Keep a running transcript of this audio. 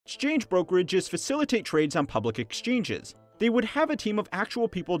Exchange brokerages facilitate trades on public exchanges. They would have a team of actual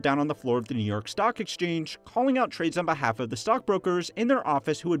people down on the floor of the New York Stock Exchange calling out trades on behalf of the stockbrokers in their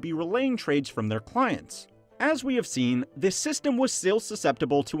office who would be relaying trades from their clients. As we have seen, this system was still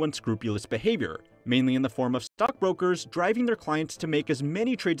susceptible to unscrupulous behavior, mainly in the form of stockbrokers driving their clients to make as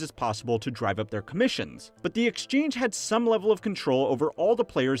many trades as possible to drive up their commissions. But the exchange had some level of control over all the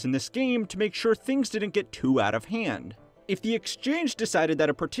players in this game to make sure things didn't get too out of hand. If the exchange decided that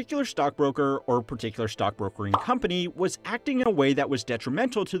a particular stockbroker or a particular stockbrokering company was acting in a way that was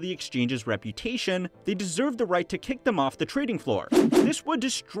detrimental to the exchange's reputation, they deserved the right to kick them off the trading floor. This would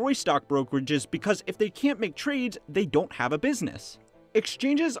destroy stock brokerages because if they can't make trades, they don't have a business.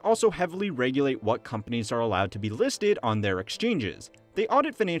 Exchanges also heavily regulate what companies are allowed to be listed on their exchanges. They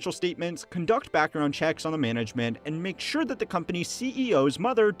audit financial statements, conduct background checks on the management, and make sure that the company's CEO's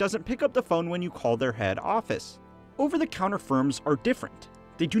mother doesn't pick up the phone when you call their head office. Over-the-counter firms are different.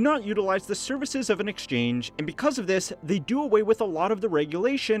 They do not utilize the services of an exchange, and because of this, they do away with a lot of the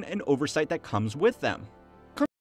regulation and oversight that comes with them.